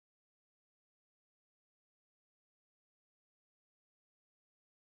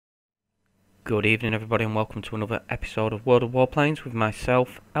Good evening everybody and welcome to another episode of World of Warplanes with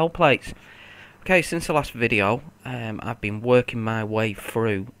myself, L-Plates. Okay, since the last video, I've been working my way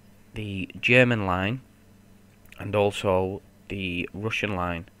through the German line and also the Russian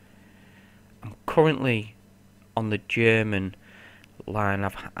line. I'm currently on the German line.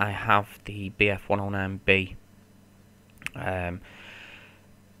 I have the BF-109B. I'm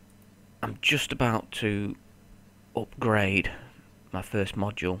just about to upgrade my first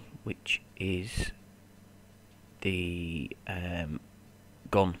module, which is the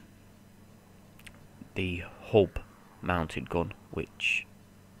gun, the hub mounted gun, which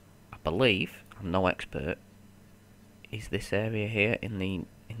I believe, I'm no expert, is this area here in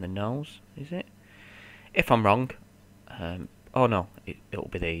the nose, is it? If I'm wrong, oh no, it'll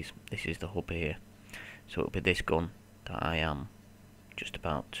be these. This is the hub here, so it'll be this gun that I am just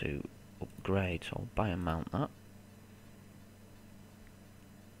about to upgrade. So I'll buy and mount that.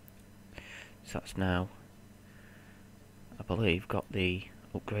 So that's now, I believe, got the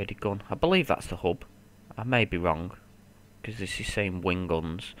upgraded gun. I believe that's the hub. I may be wrong, because this is saying wing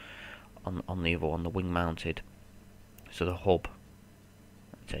guns on the other one, the wing mounted. So the hub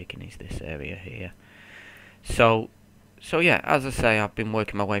I'm taking is this area here. So yeah, as I say, I've been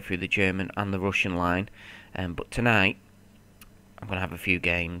working my way through the German and the Russian line. But tonight, I'm going to have a few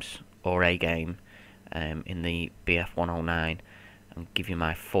games, or a game, in the BF-109. And give you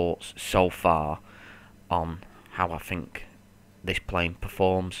my thoughts so far on how I think this plane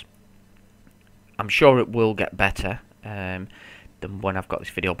performs. I'm sure it will get better than when I've got this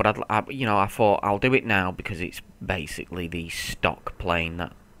video, but I thought I'll do it now because it's basically the stock plane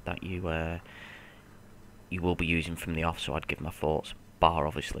that you will be using from the off. So I'd give my thoughts, bar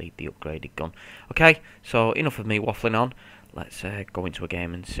obviously the upgraded gun. Okay, so enough of me waffling on. Let's go into a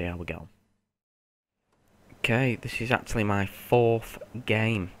game and see how we go. Okay, this is actually my fourth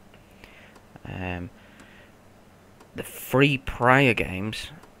game. The 3 prior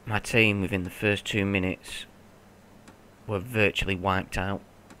games, my team within the first 2 minutes were virtually wiped out,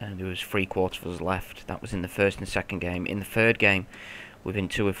 and there was 3/4 of us left. That was in the first and second game. In the third game, within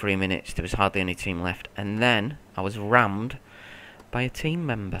 2 or 3 minutes, there was hardly any team left, and then I was rammed by a team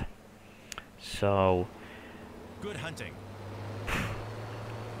member. So, good hunting.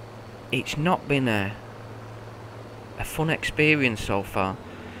 It's not been a fun experience so far,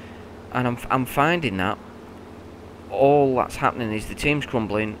 and I'm finding that all that's happening is the team's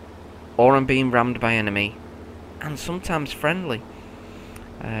crumbling, or I'm being rammed by enemy, and sometimes friendly.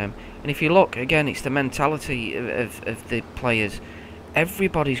 And if you look again, it's the mentality of the players.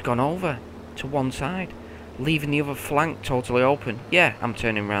 Everybody's gone over to one side, leaving the other flank totally open. Yeah, I'm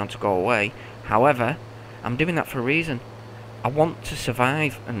turning around to go away. However, I'm doing that for a reason. I want to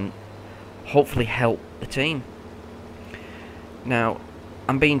survive and hopefully help the team. Now,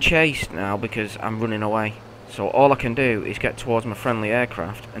 I'm being chased now because I'm running away. So all I can do is get towards my friendly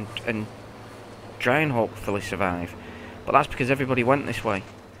aircraft and try and hopefully survive. But that's because everybody went this way.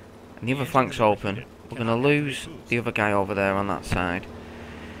 And the other flank's open. We're going to lose the other guy over there on that side.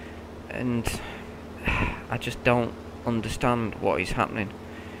 And I just don't understand what is happening.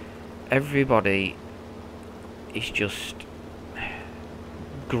 Everybody is just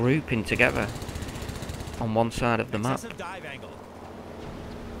grouping together on one side of the map.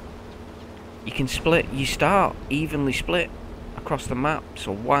 You can split, you start evenly split across the map,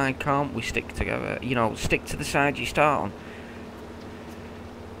 so why can't we stick together? You know, stick to the side you start on.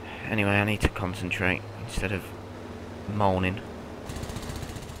 Anyway, I need to concentrate instead of moaning.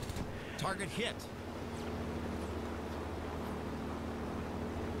 Target hit.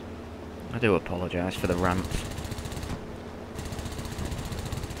 I do apologise for the rant.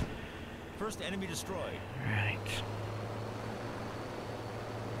 First enemy destroyed. Right.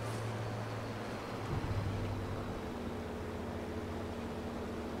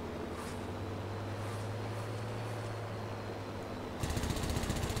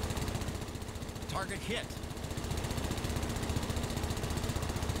 Target hit.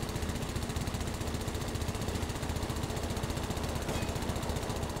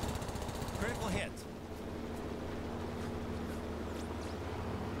 Critical hit.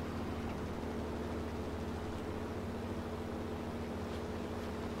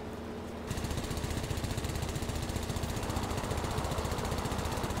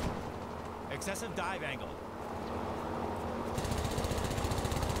 Excessive dive angle.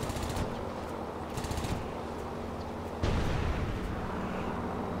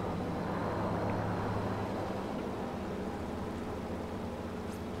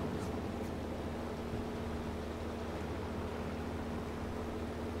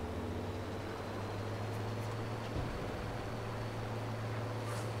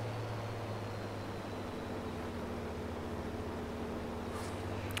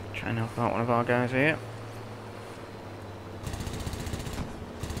 Try and help out one of our guys here.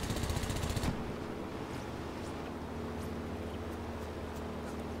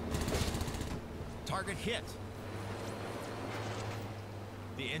 Target hit.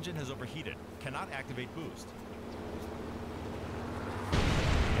 The engine has overheated. Cannot activate boost.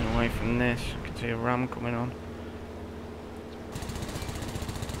 Get away from this. I can see a ram coming on.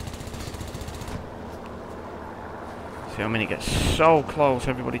 See, I mean, it gets so close,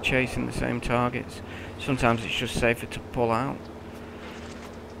 everybody chasing the same targets. Sometimes it's just safer to pull out.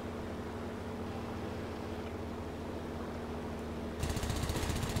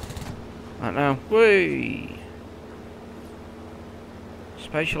 Right now, whee!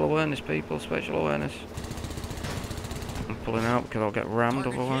 Spatial awareness, people, spatial awareness. I'm pulling out because I'll get rammed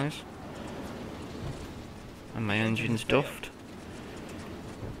otherwise. And my engine's duffed.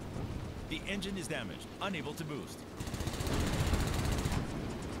 The engine is damaged, unable to boost.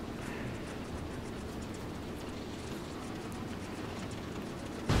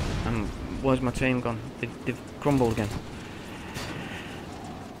 And where's my team gone? They've crumbled again.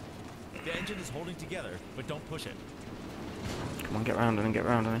 The engine is holding together, but don't push it. Come on, get round on him, get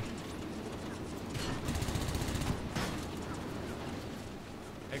round on him.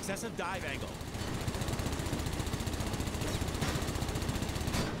 Excessive dive angle.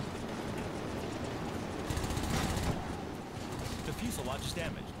 The fuselage is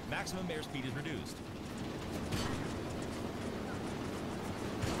damaged. Maximum airspeed is reduced.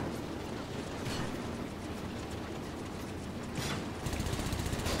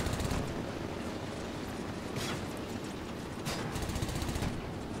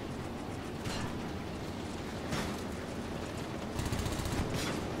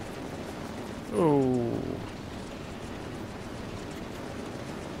 Oh.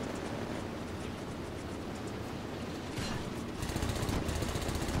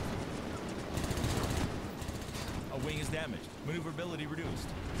 A wing is damaged. Maneuverability reduced.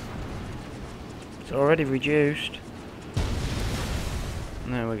 It's already reduced.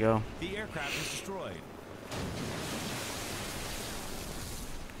 There we go. The aircraft is destroyed.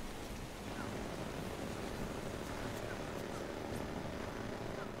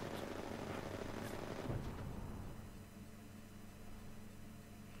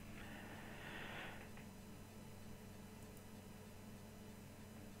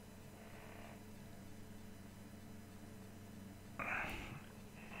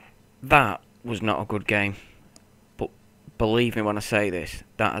 That was not a good game. But believe me when I say this,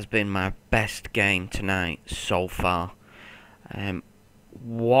 that has been my best game tonight so far.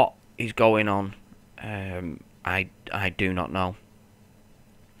 What is going on? I do not know.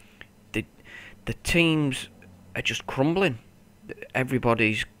 The teams are just crumbling.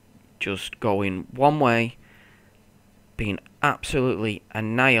 Everybody's just going one way, being absolutely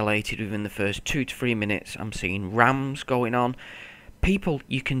annihilated within the first 2 to 3 minutes. I'm seeing rams going on. People,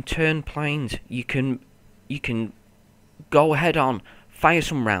 you can turn planes. You can go head on, fire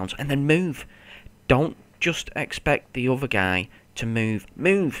some rounds, and then move. Don't just expect the other guy to move.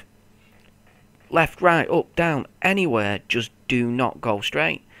 Move. Left, right, up, down, anywhere. Just do not go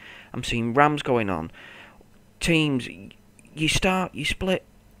straight. I'm seeing rams going on. Teams, you split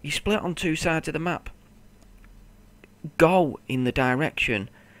on 2 sides of the map. Go in the direction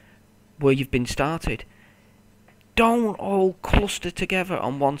where you've been started. Don't all cluster together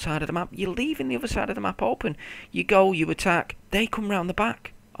on one side of the map. You're leaving the other side of the map open. You go, you attack. They come round the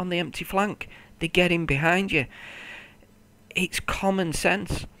back on the empty flank. They get in behind you. It's common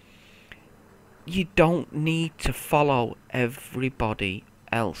sense. You don't need to follow everybody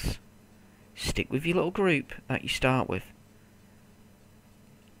else. Stick with your little group that you start with.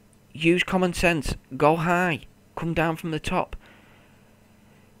 Use common sense. Go high. Come down from the top.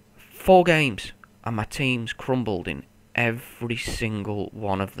 4 games. And my team's crumbled in every single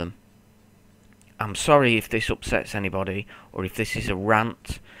one of them. I'm sorry if this upsets anybody, or if this is a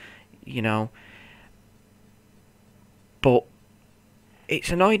rant, you know. But it's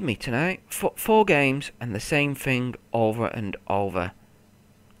annoyed me tonight. 4 games and the same thing over and over.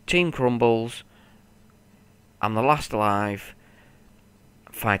 Team crumbles. I'm the last alive.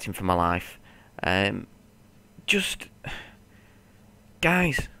 Fighting for my life. Just...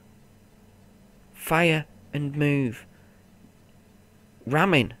 Guys... Fire and move.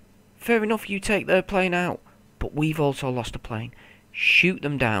 Ramming. Fair enough, you take their plane out. But we've also lost a plane. Shoot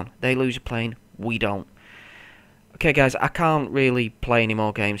them down. They lose a plane. We don't. Okay, guys, I can't really play any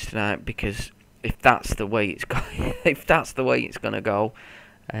more games tonight because if that's the way it's if that's the way it's gonna go,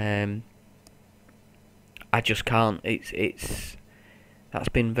 I just can't. That's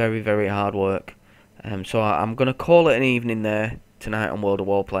been very, very hard work. So I'm gonna call it an evening there. tonight on World of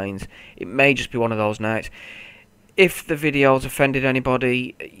Warplanes. It may just be one of those nights. If the video's offended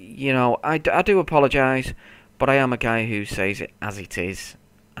anybody, you know, I do apologise, but I am a guy who says it as it is,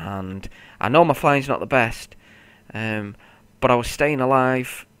 and I know my flying's not the best, but I was staying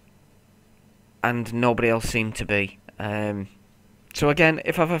alive, and nobody else seemed to be. So again,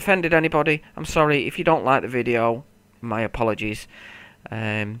 if I've offended anybody, I'm sorry. If you don't like the video, my apologies.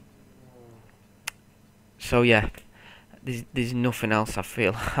 So yeah, there's nothing else I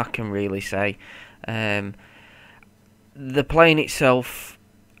feel I can really say. The plane itself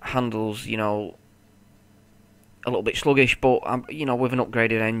handles, you know, a little bit sluggish, but you know, with an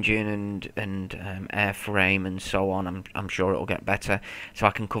upgraded engine and airframe and so on, I'm sure it'll get better. So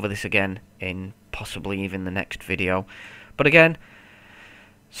I can cover this again in possibly even the next video. But again,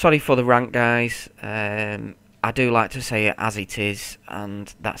 sorry for the rant, guys. I do like to say it as it is,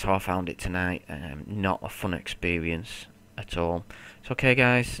 and that's how I found it tonight. Not a fun experience at all. So okay,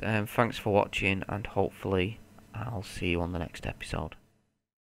 guys, thanks for watching, and hopefully I'll see you on the next episode.